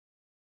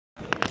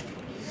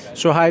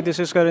So hi, this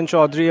is Karan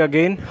Chaudhary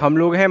again. हम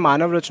लोग हैं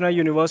मानव रचना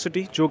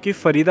यूनिवर्सिटी जो कि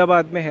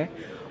फरीदाबाद में है,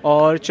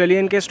 और चलिए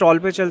इनके स्टॉल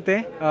पे चलते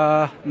हैं।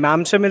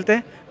 मैम से मिलते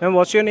हैं। Ma'am,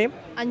 what's your name?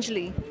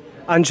 Anjali.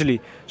 Anjali.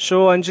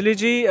 So Anjali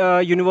ji,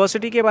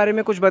 university के बारे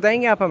में कुछ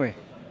बताएंगे आप हमें?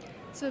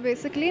 So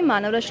basically,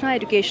 Manav Rachna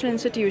Educational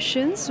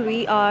Institutions, we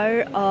are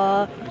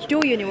two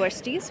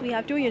universities. We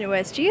have two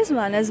universities.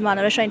 One is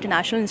Manav Rachna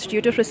International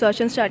Institute of Research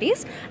and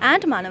Studies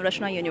and Manav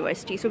Rachna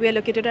University. So we are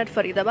located at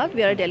Faridabad.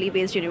 We are a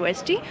Delhi-based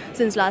university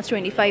since last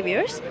 25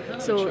 years.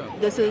 So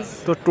this is...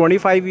 तो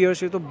 25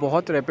 years ये तो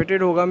बहुत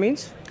reputed होगा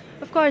means?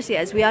 Of course,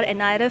 yes. We are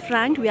NIRF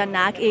ranked. We are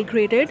NAAC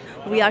A-graded.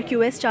 We are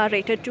QS star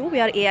rated too.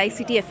 We are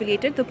AICT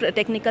affiliated. The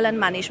technical and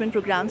management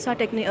programs are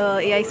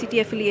AICT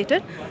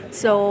affiliated.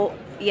 So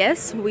yes,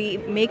 we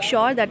make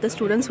sure that the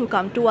students who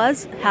come to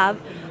us have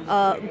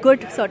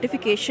good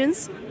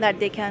certifications that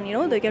they can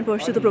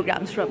pursue the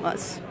programs from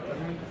us.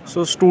 So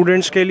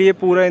students के लिए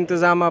पूरा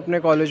इंतज़ाम आपने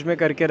college में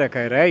करके रखा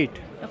है, right?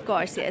 Of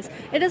course, yes.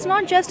 It is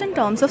not just in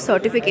terms of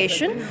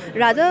certification.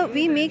 Rather,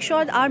 we make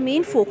sure that our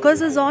main focus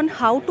is on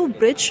how to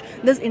bridge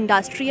this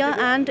industria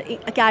and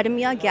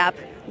academia gap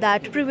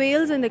that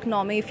prevails in the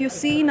economy. If you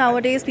see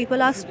nowadays,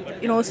 people are,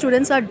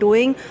 students are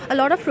doing a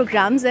lot of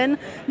programs, and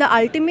the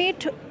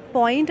ultimate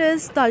motive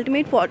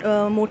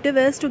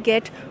is to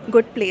get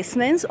good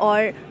placements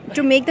or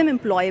to make them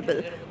employable,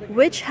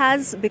 which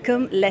has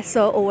become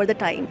lesser over the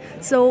time.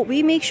 So we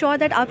make sure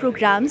that our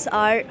programs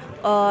are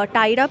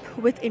tied up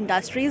with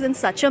industries in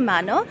such a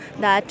manner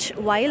that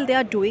while they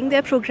are doing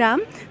their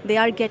program, they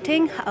are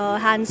getting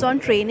hands-on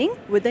training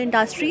with the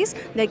industries.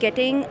 They're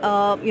getting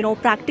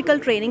practical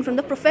training from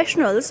the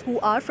professionals who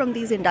are from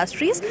these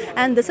industries,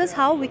 and this is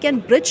how we can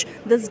bridge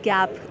this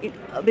gap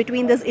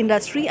between this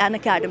industry and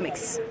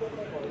academics.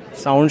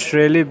 Sounds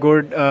really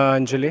good,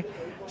 Anjali.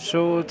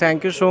 So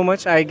thank you so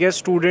much. I guess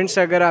students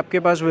अगर आपके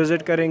पास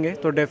visit करेंगे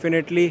तो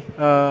definitely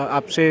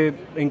आपसे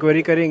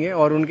inquiry करेंगे,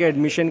 और उनके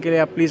admission के लिए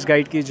आप प्लीज़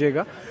गाइड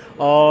कीजिएगा।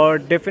 और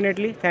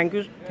डेफिनेटली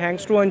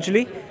थैंक्स टू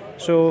अंजलि।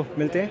 सो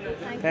मिलते हैं।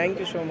 Thank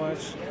you so much.